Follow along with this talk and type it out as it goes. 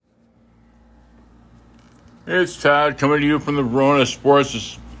It's Todd coming to you from the Verona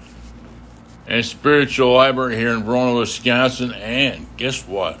Sports and Spiritual Library here in Verona, Wisconsin. And guess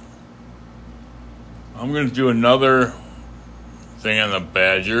what? I'm going to do another thing on the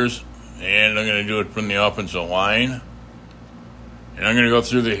Badgers, and I'm going to do it from the offensive line. And I'm going to go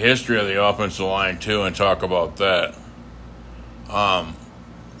through the history of the offensive line, too, and talk about that. I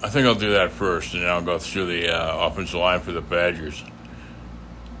think I'll do that first, and then I'll go through the offensive line for the Badgers.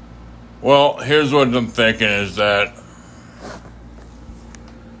 Well, here's what I'm thinking is that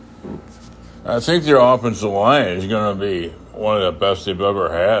I think their offensive line is going to be one of the best they've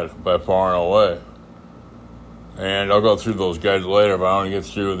ever had by far and away. And I'll go through those guys later, but I want to get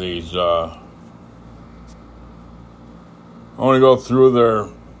through these. I want to go through their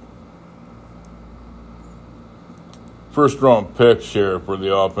first-round picks here for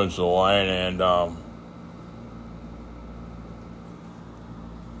the offensive line, and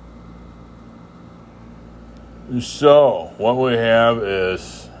so what we have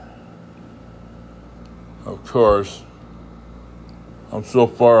is, of course, I'm so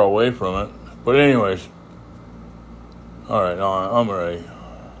far away from it. But anyways, all right, no, I'm ready.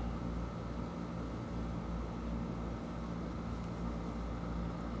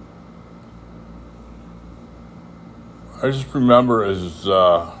 I just remember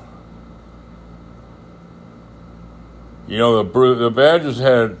the Badgers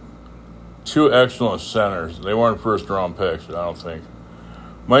had two excellent centers. They weren't first-round picks, I don't think.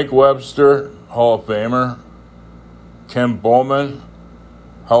 Mike Webster, Hall of Famer. Ken Bowman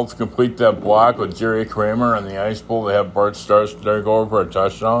helped complete that block with Jerry Kramer on the Ice Bowl. They have Bart Starr go over for a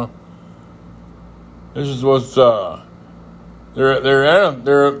touchdown. This is what's their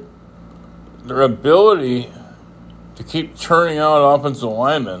ability to keep turning out offensive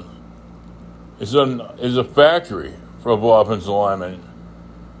linemen is a factory for offensive linemen.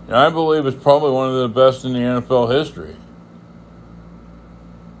 And I believe it's probably one of the best in the NFL history.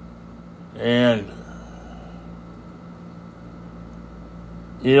 And,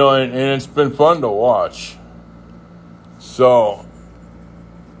 and it's been fun to watch. So,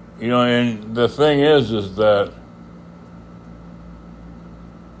 and the thing is that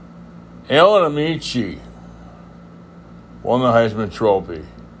Alan Amici won the Heisman Trophy.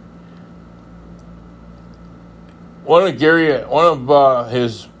 One of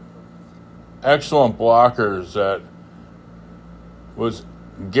his excellent blockers that was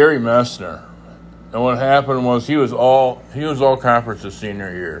Gary Messner. And what happened was he was all conference his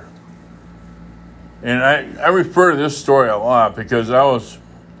senior year. And I refer to this story a lot because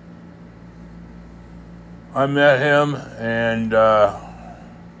I met him, and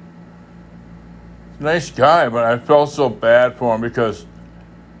nice guy, but I felt so bad for him because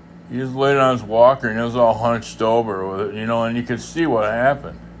he was laying on his walker and he was all hunched over with it, and you could see what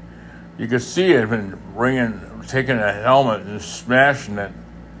happened. You could see it been taking a helmet and smashing it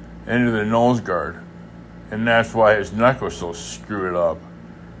into the nose guard. And that's why his neck was so screwed up.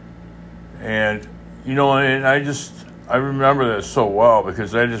 And, and I remember that so well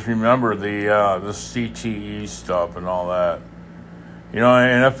because I just remember the CTE stuff and all that. And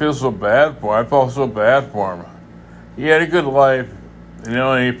I feel so bad for him. I felt so bad for him. He had a good life.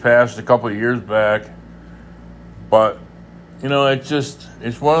 He passed a couple of years back. But,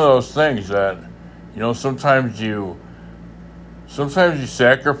 it's one of those things that, sometimes you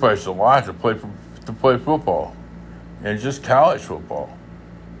sacrifice a lot to play football. And just college football.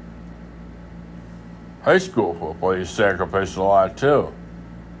 High school football, you sacrifice a lot too.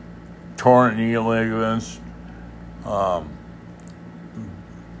 Torn knee ligaments,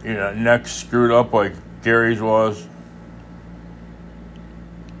 neck screwed up like Gary's was.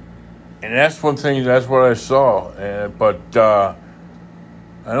 And that's one thing, that's what I saw. But I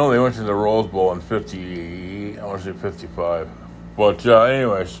know they went to the Rose Bowl in 55. But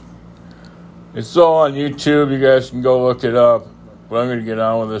anyways, it's all on YouTube. You guys can go look it up. But I'm going to get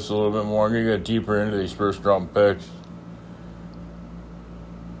on with this a little bit more. I'm going to get deeper into these first-round picks.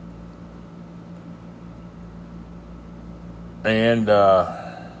 And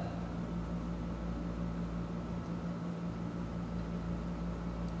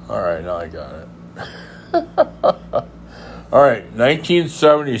all right, now I got it. All right,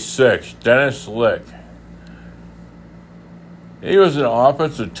 1976, Dennis Lick. He was an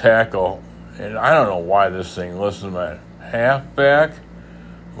offensive tackle, and I don't know why this thing listed him at halfback,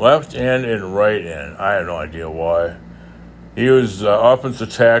 left end, and right end. I have no idea why. He was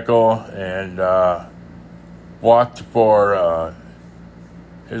offensive tackle and blocked for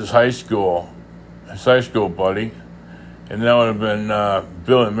his high school buddy, and that would have been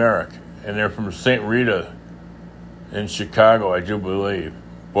Billy Merrick, and they're from St. Rita in Chicago, I do believe.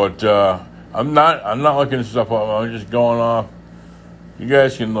 But I'm not looking this stuff up. I'm just going off. You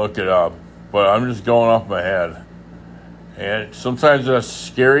guys can look it up, but I'm just going off my head. And sometimes that's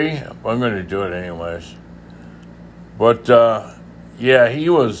scary, but I'm going to do it anyways. But, yeah,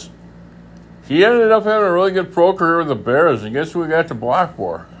 he ended up having a really good pro career with the Bears. And guess who we got to block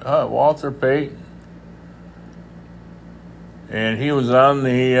for? Walter Payton. And he was on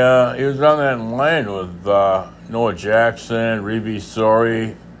that line with Noah Jackson, Reeve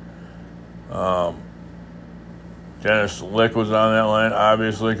Sori. Dennis Lick was on that line,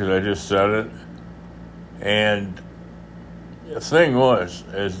 obviously, because I just said it. And the thing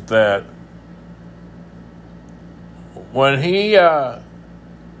is that when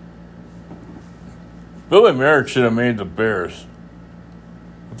Billy Merrick should have made the Bears.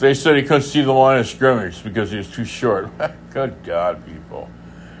 But they said he couldn't see the line of scrimmage because he was too short. Good God, people.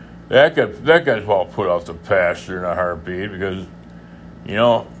 That guy's all put off the pasture in a heartbeat because,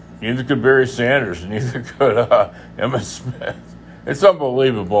 neither could Barry Sanders, neither could Emmitt Smith. It's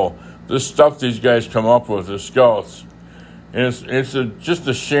unbelievable, the stuff these guys come up with, the scouts. And it's just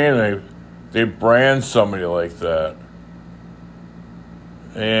a shame they brand somebody like that.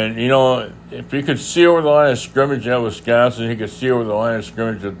 And, if he could see over the line of scrimmage at Wisconsin, he could see over the line of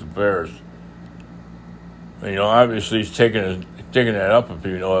scrimmage at the Bears. And, obviously he's taking that up a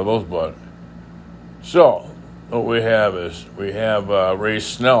few levels, but... So, what we have Ray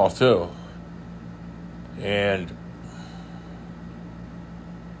Snell, too. And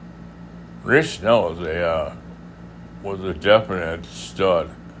Ray Snell was a definite stud.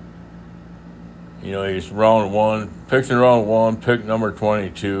 He's picked in round one, pick number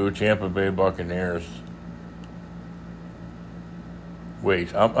 22, Tampa Bay Buccaneers.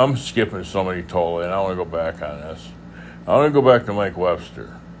 Wait, I'm skipping somebody totally, and I want to go back on this. I want to go back to Mike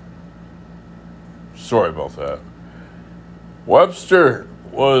Webster. Sorry about that. Webster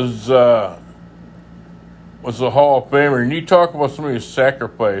was a Hall of Famer, and you talk about somebody who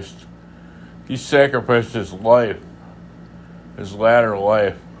sacrificed. He sacrificed his life, his latter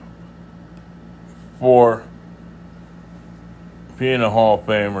life, for being a Hall of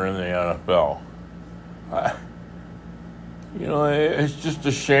Famer in the NFL. It's just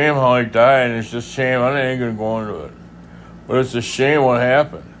a shame how he died, and it's just a shame. I ain't going to go into it. But it's a shame what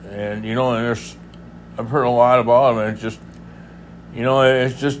happened. And, I've heard a lot about him, and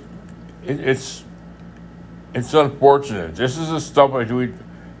it's unfortunate. This is the stuff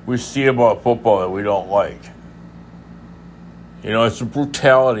we see about football that we don't like. It's the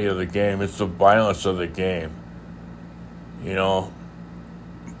brutality of the game. It's the violence of the game.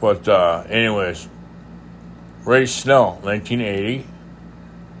 But anyways, Ray Snell, 1980,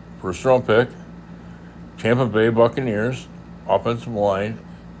 first round pick, Tampa Bay Buccaneers, offensive line,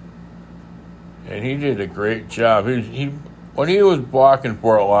 and he did a great job. What he was blocking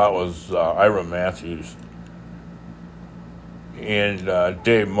for a lot was Ira Matthews and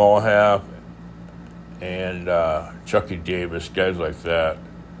Dave Mohaf and Chucky Davis, guys like that.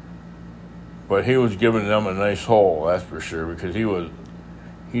 But he was giving them a nice hole, that's for sure, because he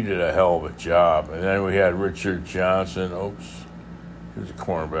did a hell of a job. And then we had Richard Johnson. Oops. He was a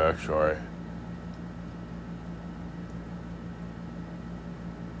cornerback, sorry.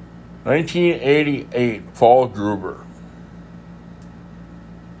 1988, Paul Gruber.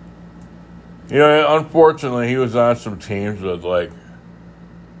 Unfortunately, he was on some teams with,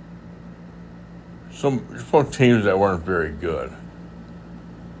 some teams that weren't very good.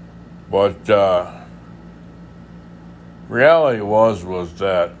 But reality was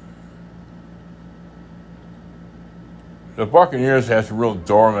that the Buccaneers had some real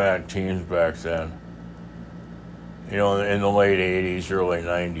doormat teams back then. In the late 80s, early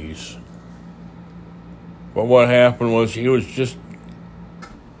 90s. But what happened was he was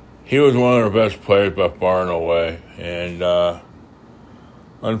one of their best players by far and away. And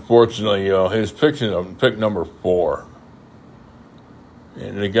unfortunately, his pick number 4.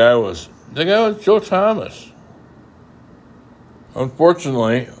 And the guy was Joe Thomas.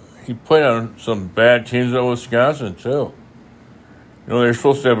 Unfortunately, he played on some bad teams at Wisconsin, too. They were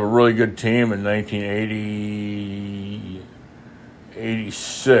supposed to have a really good team in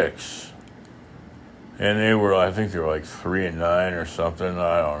 1986. And I think they were 3-9 or something.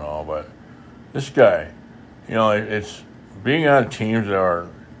 I don't know. But this guy, it's being on teams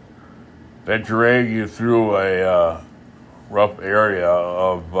that drag you through a rough area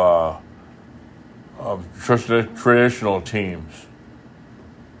of traditional teams.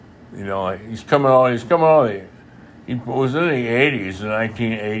 He's coming on. He was in the 80s in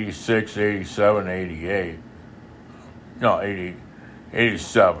 1986, 87, 88. No,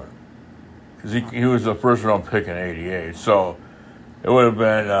 87. Because he was the first round pick in 88. So, It would have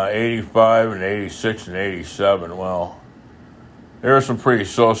been 85 and 86 and 87. Well, there were some pretty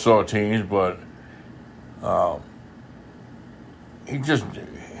so-so teams, but he's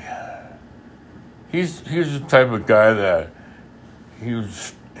the type of guy that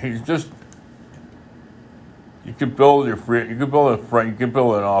he's just, you can build an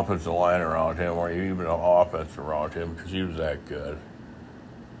offensive line around him, or even an offense around him, because he was that good.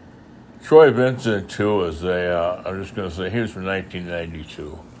 Troy Vincent, too, is I'm just going to say, he was from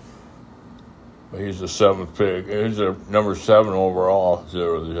 1992. But he's the 7th pick. He's a number 7 overall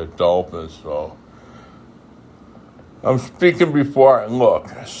to the Dolphins, so. I'm speaking before I look,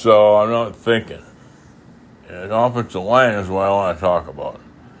 so I'm not thinking. And offensive line is what I want to talk about.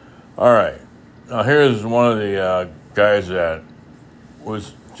 All right. Now, here's one of the guys that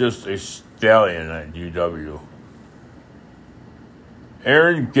was just a stallion at UW.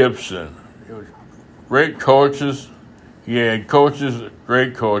 Aaron Gibson. Great coaches. He had coaches,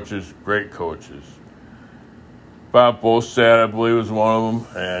 great coaches, great coaches. Bob Bostad, I believe, was one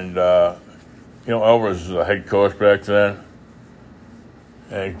of them. And, Elvis was the head coach back then.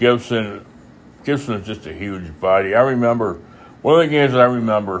 And Gibson is just a huge body. I remember, one of the games I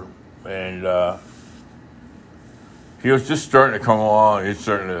remember, and he was just starting to come along. He was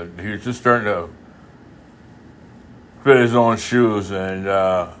just starting to fit his own shoes and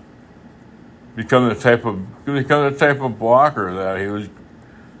become the type of blocker that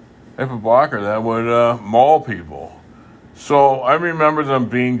would maul people. So I remember them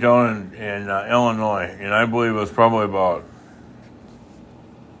being down in Illinois, and I believe it was probably about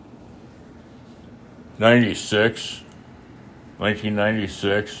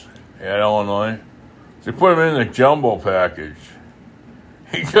 1996 at Illinois. They put him in the jumbo package.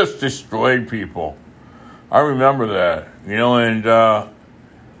 He just destroyed people. I remember that, and I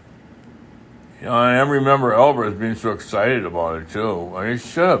remember Elvis being so excited about it too. I mean, he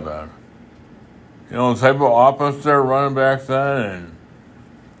should have been. The type of offense they were running back then,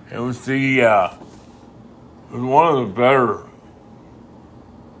 and it was one of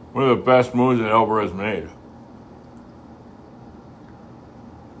the best moves that Elvis made.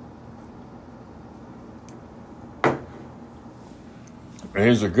 And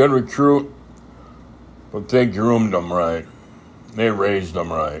he's a good recruit, but they groomed him right. They raised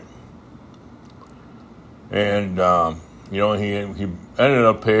him right. And, he ended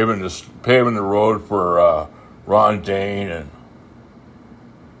up paving the road for Ron Dane.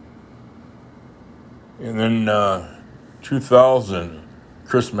 And then 2000,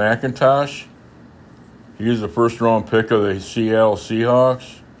 Chris McIntosh. He was the first-round pick of the Seattle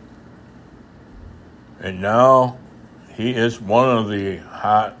Seahawks. And now he is one of the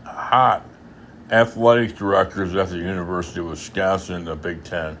hot athletic directors at the University of Wisconsin in the Big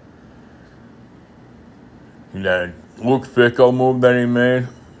Ten. That Luke Fickell move that he made,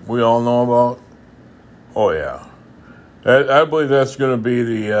 we all know about. Oh yeah, I believe that's going to be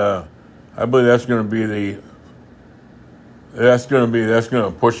that's going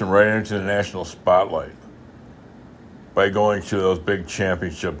to push him right into the national spotlight by going to those big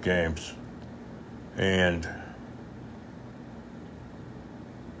championship games. And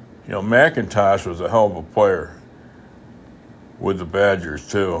McIntosh was a hell of a player with the Badgers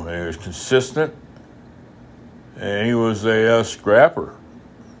too, and he was consistent. And he was a scrapper.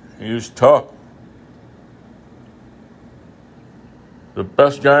 He was tough. The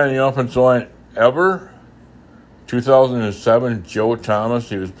best guy in the offensive line ever, 2007, Joe Thomas.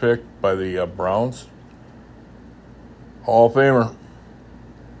 He was picked by the Browns. Hall of Famer.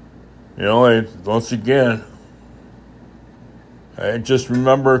 Once again, I just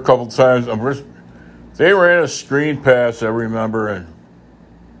remember a couple times. They ran a screen pass, I remember,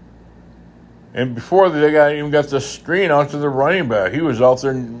 and before they even got the screen out to the running back, he was out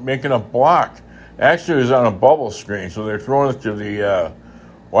there making a block. Actually, it was on a bubble screen, so they're throwing it to the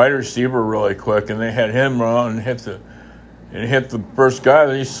wide receiver really quick, and they had him run and hit the first guy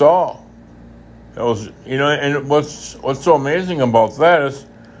that he saw. That was, and what's so amazing about that is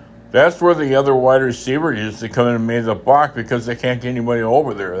that's where the other wide receiver used to come in and made the block because they can't get anybody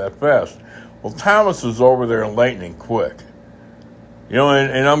over there that fast. Well, Thomas was over there lightning quick.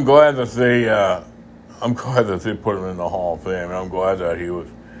 And I'm glad that they put him in the Hall of Fame. And I'm glad that he was,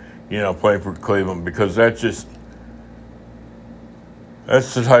 playing for Cleveland, because that's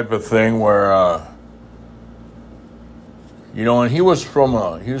the type of thing where, and he was from,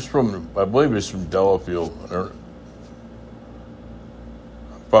 I believe he's from Delafield.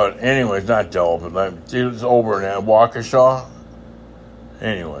 But anyways, not Delafield. He was over in Waukesha.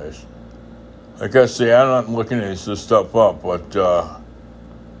 Anyways, like I say, I'm not looking this stuff up, but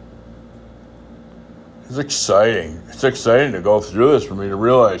it's exciting. It's exciting to go through this for me to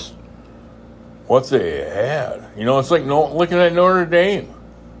realize what they had. It's like looking at Notre Dame.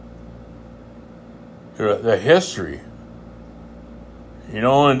 The history.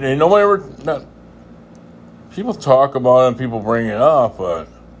 And nobody ever... people talk about it and people bring it up, but...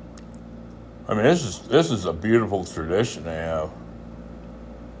 I mean, this is a beautiful tradition they have.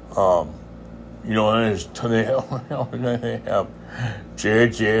 And they have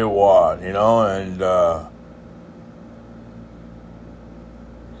J.J. Watt, and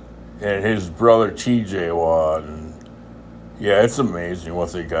his brother T.J. Watt, and yeah, it's amazing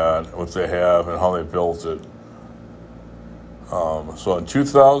what they got, what they have, and how they built it. So in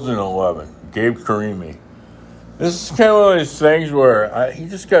 2011, Gabe Carimi. This is kind of one of these things where he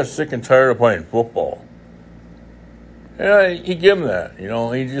just got sick and tired of playing football. And he give him that, He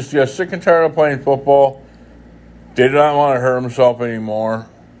just got sick and tired of playing football. Did not want to hurt himself anymore.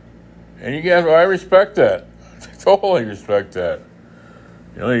 And I respect that. I totally respect that.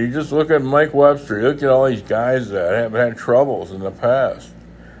 You just look at Mike Webster. You look at all these guys that have had troubles in the past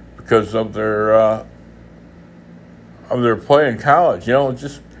because of their play in college.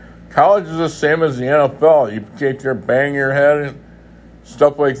 Just college is the same as the NFL. You get there, bang your head, and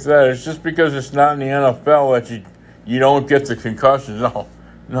stuff like that. It's just because it's not in the NFL that you don't get the concussions.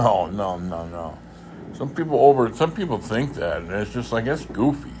 No. Some people think that, and it's just like, it's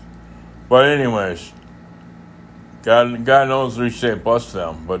goofy. But anyways, God knows we say bust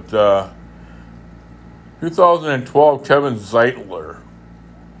them. But 2012, Kevin Zeitler.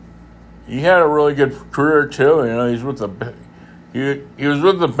 He had a really good career too. He was with the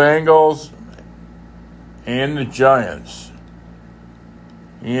Bengals and the Giants,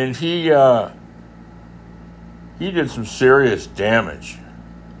 and he did some serious damage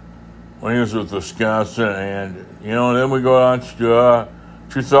when he was with Wisconsin. And then we go on to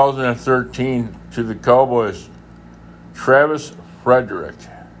 2013 to the Cowboys. Travis Frederick.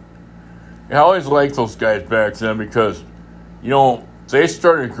 I always liked those guys back then because, they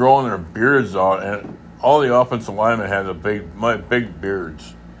started growing their beards out, and all the offensive linemen had the big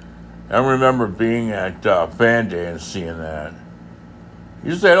beards. I remember being at Fan Day and seeing that.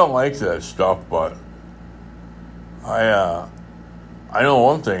 Usually I don't like that stuff, but I know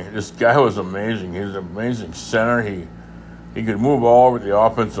one thing. This guy was amazing. He was an amazing center. He could move all over the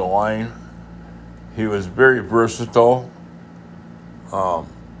offensive line. He was very versatile. So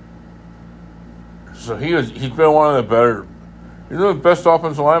he's been one of the best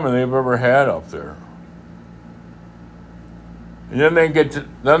offensive linemen they've ever had up there. And then they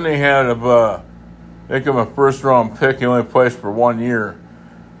make him a first round pick. He only plays for 1 year,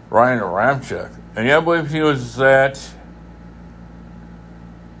 Ryan Ramczyk. And I believe he was at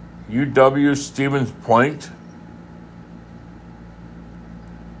UW Stevens Point.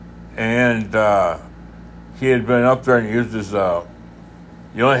 And he had been up there and used his he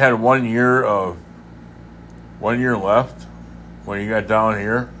only had 1 year left when he got down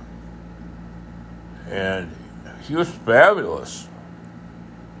here. And he was fabulous.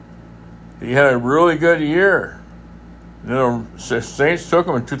 He had a really good year. The Saints took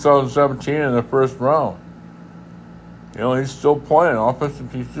him in 2017 in the first round. He's still playing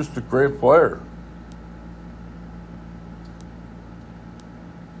offensive. He's just a great player.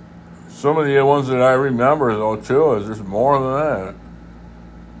 Some of the ones that I remember, though, too, is there's more than that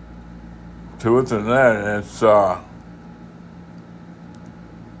to it than that. And it's, I'll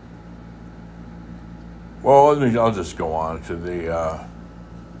just go on to the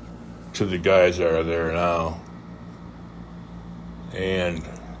guys that are there now. And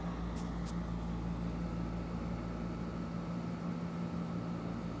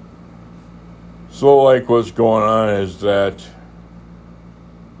so, like, what's going on is that,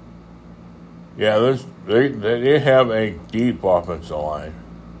 they have a deep offensive line.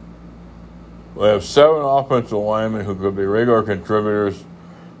 They have 7 offensive linemen who could be regular contributors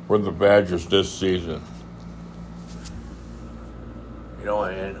for the Badgers this season.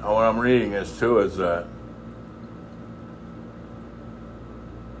 And what I'm reading is too is that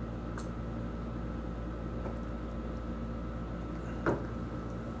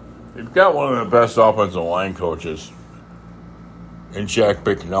they've got one of the best offensive line coaches in Jack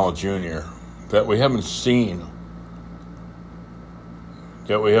Bicknell Jr. that we haven't seen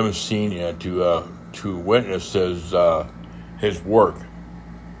yet to witness his work.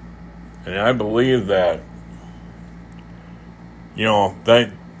 And I believe that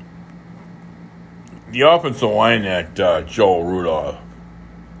that the offensive line that Joe Rudolph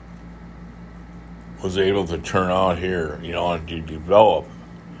was able to turn out here, to develop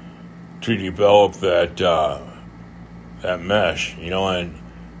that mesh, and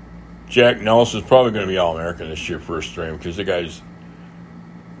Jack Nelson's probably going to be All-American this year, first string, because the guy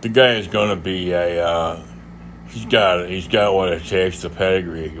is going to be he's got what it takes, the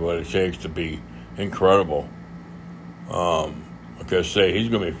pedigree, what it takes to be incredible. Like I say, he's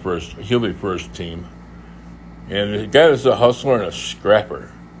going to be first. He'll be first team, and the guy is a hustler and a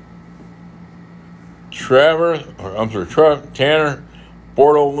scrapper. Tanner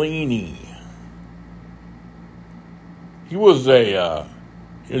Bortolini. He was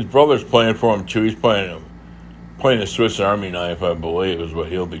his brother's playing for him too. He's playing the Swiss Army knife, I believe, is what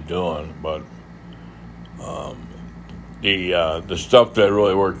he'll be doing. But the stuff that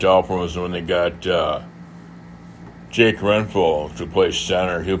really worked out for him was when they got Jake Renfro to play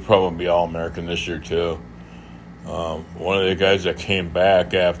center. He'll probably be All-American this year too. One of the guys that came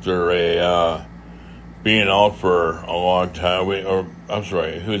back after being out for a long time.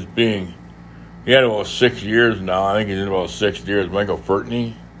 He had about 6 years now. I think he's in about 6 years. Michael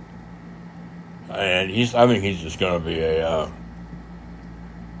Furtney. And I think he's just going to be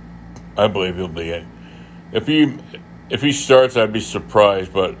I believe he'll be it. If he starts, I'd be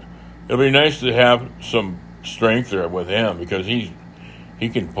surprised, but it'll be nice to have some strength there with him because he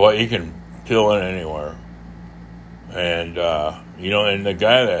can play, he can fill in anywhere. And and the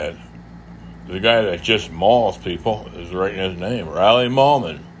guy that just mauls people is right in his name, Riley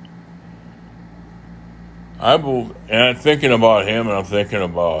Mahlman. And I'm thinking about him, and I'm thinking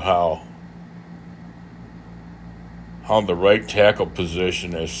about how the right tackle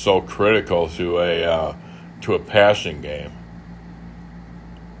position is so critical to a passing game.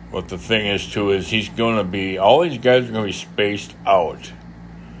 But the thing is, too, is all these guys are going to be spaced out.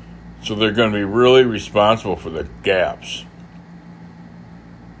 So they're going to be really responsible for the gaps.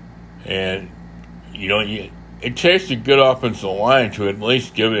 And, it takes a good offensive line to at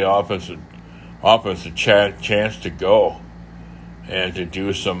least give the offense a chance to go and to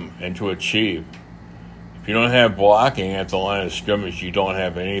do and to achieve. If you don't have blocking at the line of scrimmage, you don't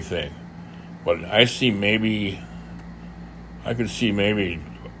have anything. But I could see maybe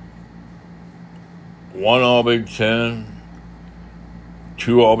one All-Big Ten,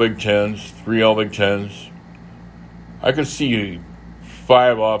 2 All-Big Tens, 3 All-Big Tens. I could see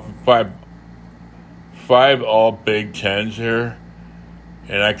five All-Big Tens here,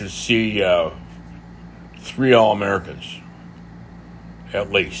 and I could see 3 All-Americans,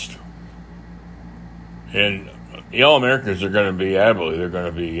 at least. And the All-Americans are going to be, I believe, they're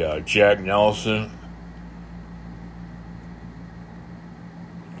going to be Jack Nelson,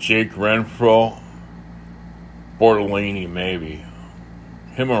 Jake Renfro, Bortolini, maybe.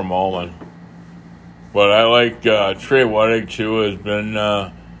 Him or Mullen. But I like Trey Whiting, too, has been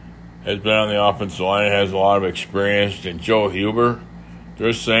on the offensive line, has a lot of experience. And Joe Huber,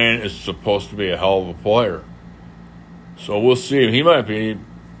 they're saying is supposed to be a hell of a player. So we'll see. He might be,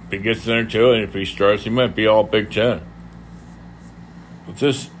 if he gets in there, too, and if he starts, he might be all Big Ten. But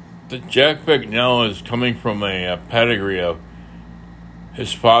the Jack Bicknell is coming from a pedigree of,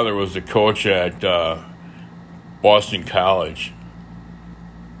 his father was the coach at Boston College.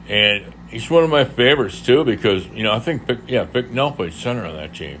 And he's one of my favorites, too, because, I think, Bicknell played center on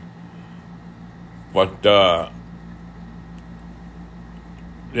that team. But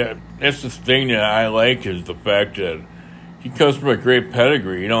that's the thing that I like is the fact that he comes from a great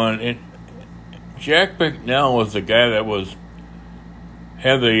pedigree, and Jack Bicknell was the guy that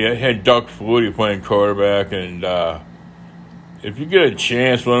had Doug Flutie playing quarterback, and if you get a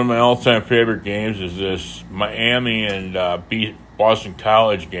chance, one of my all-time favorite games is this Miami and Boston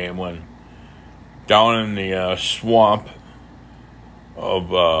College game when down in the swamp of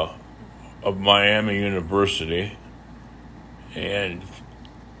Miami University, and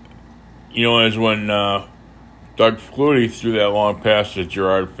is when Doug Flutie threw that long pass to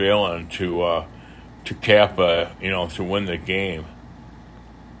Gerard Phelan to Kappa, to win the game.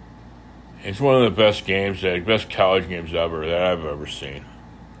 It's one of the best college games ever that I've ever seen.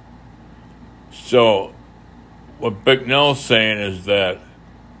 So, what Bicknell's saying is that,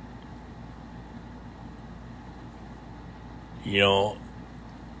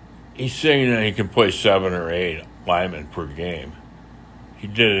 he's saying that he can play 7 or 8 linemen per game. He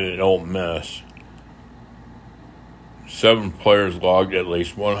did it at Ole Miss. 7 players logged at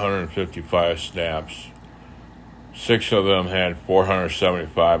least 155 snaps. 6 of them had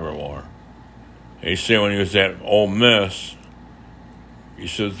 475 or more. And he's saying when he was at Ole Miss, he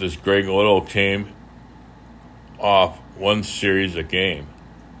says this Greg Little came off 1 series a game.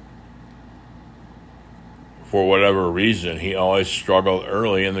 For whatever reason, he always struggled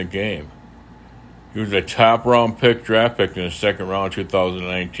early in the game. He was a top draft pick in the second round of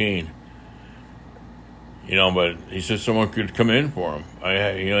 2019. But he said someone could come in for him.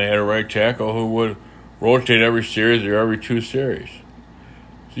 He had a right tackle who would rotate every series or every 2 series.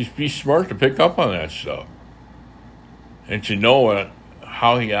 So be smart to pick up on that stuff. And to know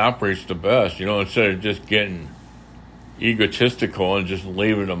how he operates the best, instead of just getting egotistical and just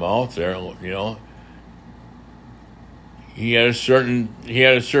leaving them out there, He had a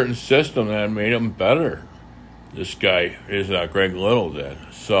certain system that made him better. This guy is Greg Little did.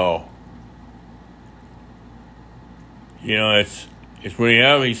 So, it's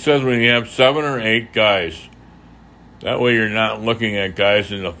when he says when you have 7 or 8 guys, that way you're not looking at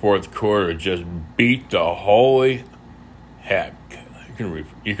guys in the fourth quarter just beat the holy heck.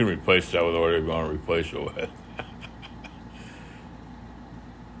 You can replace that with whatever you want to replace it with.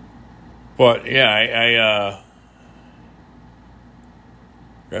 But yeah, I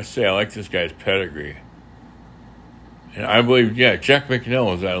gotta say I like this guy's pedigree. And I believe, Jack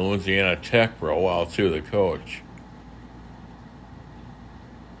McNeil was at Louisiana Tech for a while too, the coach.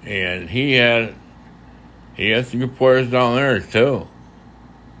 And he had some good players down there too.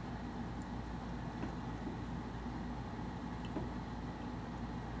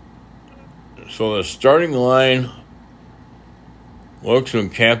 So the starting line looks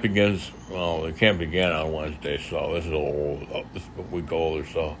and camp begins. Well, the camp began on Wednesday, so this is a week old or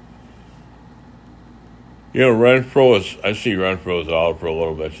so. I see Renfro's out for a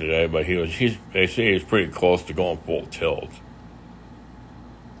little bit today, but they say he's pretty close to going full tilt.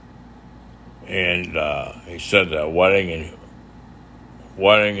 And he said that Wedding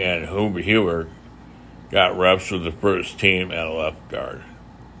and Huber got reps with the first team at left guard.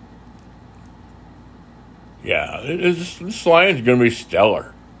 Yeah, this line's going to be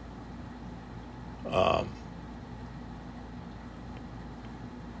stellar.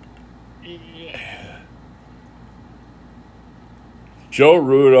 Joe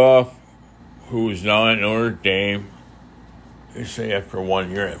Rudolph, who is now at Notre Dame, they say after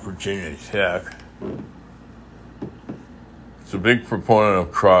 1 year at Virginia Tech, is a big proponent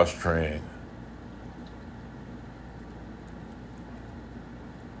of cross-training.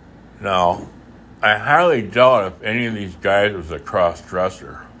 Now, I highly doubt if any of these guys was a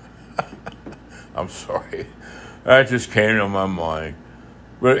cross-dresser. I'm sorry. That just came to my mind.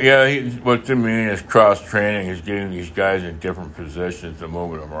 But yeah, what to me is cross-training is getting these guys in different positions and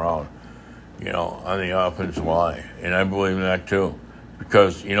moving them around, on the offensive line. And I believe in that too.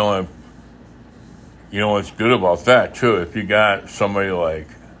 Because, what's good about that too, if you got somebody like,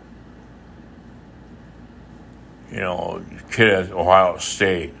 kid at Ohio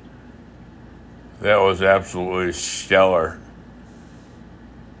State, that was absolutely stellar.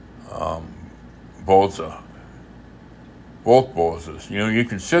 Both Bozas. You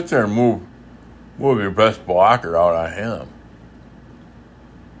can sit there and move your best blocker out on him.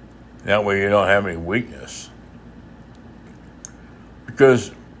 That way you don't have any weakness.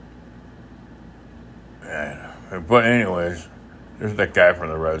 But anyways, there's that guy from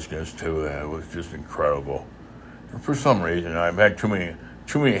the Redskins too that was just incredible. And for some reason, I've had too many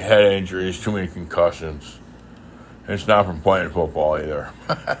head injuries, too many concussions. And it's not from playing football either.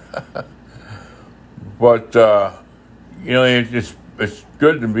 But it's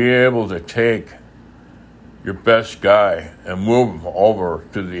good to be able to take your best guy and move him over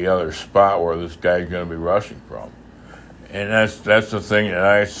to the other spot where this guy's going to be rushing from. And that's the thing that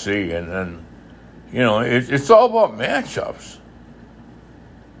I see. And then, it's all about matchups.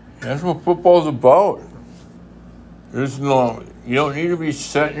 That's what football's about. You don't need to be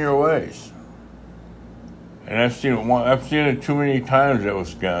set in your ways. And I've seen it too many times at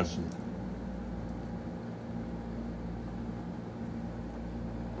Wisconsin.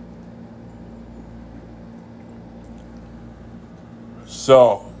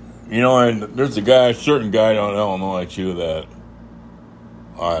 So, and there's a certain guy down in Illinois too that,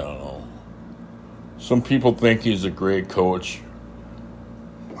 I don't know. Some people think he's a great coach.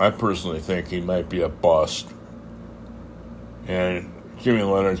 I personally think he might be a bust. And Jimmy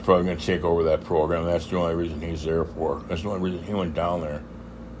Leonard's probably going to take over that program. That's the only reason he's there for. That's the only reason he went down there.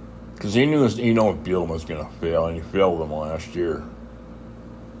 Because he knew Bielema was going to fail, and he failed them last year.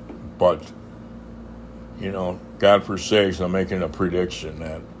 But, God forsakes, I'm making a prediction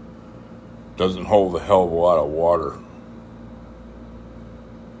that doesn't hold a hell of a lot of water.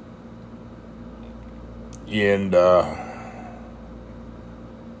 And,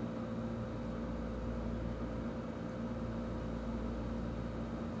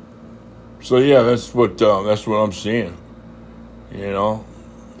 so yeah, that's what I'm seeing.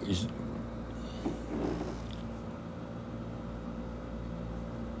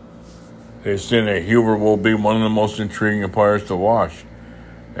 They say that Huber will be one of the most intriguing players to watch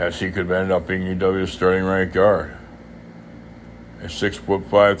As he could end up being UW's starting right guard. A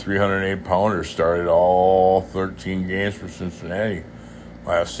 6'5", 308 pounder started all 13 games for Cincinnati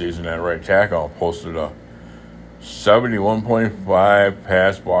last season at right tackle. Posted a 71.5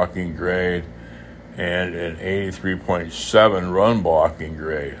 pass blocking grade and an 83.7 run blocking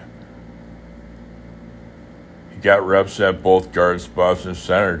grade. He got reps at both guard spots and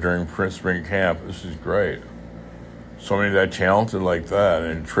center during spring camp. This is great. Somebody that talented like that.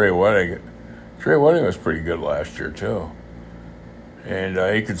 And Trey Wedding was pretty good last year too. And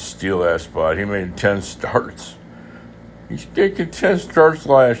he could steal that spot. He made 10 starts. He's taken 10 starts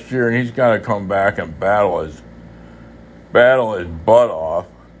last year, and he's got to come back and battle his butt off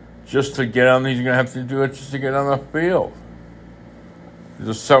just to get on. He's going to have to do it just to get on the field. There's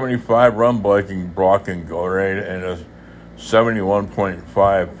a 75 run blocking grade and a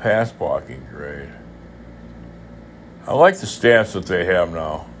 71.5 pass blocking grade. I like the stats that they have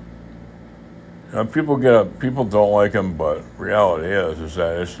now. You know, people don't like them, but reality is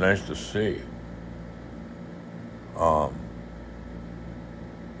that it's nice to see. I'm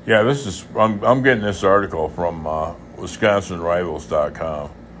getting this article from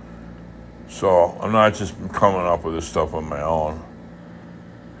WisconsinRivals.com. So I'm not just coming up with this stuff on my own.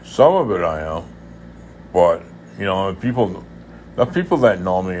 Some of it I am, but you know, the people that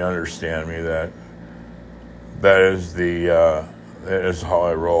know me understand me. That is how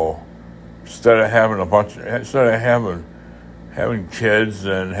I roll. Instead of having kids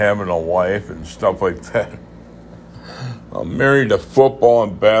and having a wife and stuff like that, I'm married to football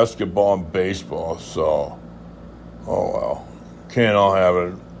and basketball and baseball. So, oh well, can't all have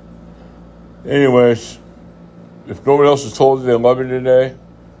it. Anyways, if nobody else has told you they love you today,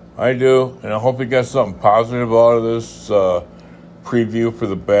 I do, and I hope you got something positive out of this preview for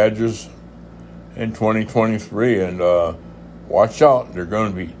the Badgers in 2023. And watch out, they're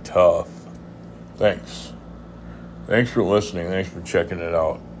going to be tough. Thanks for listening. Thanks for checking it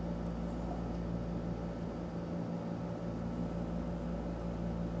out.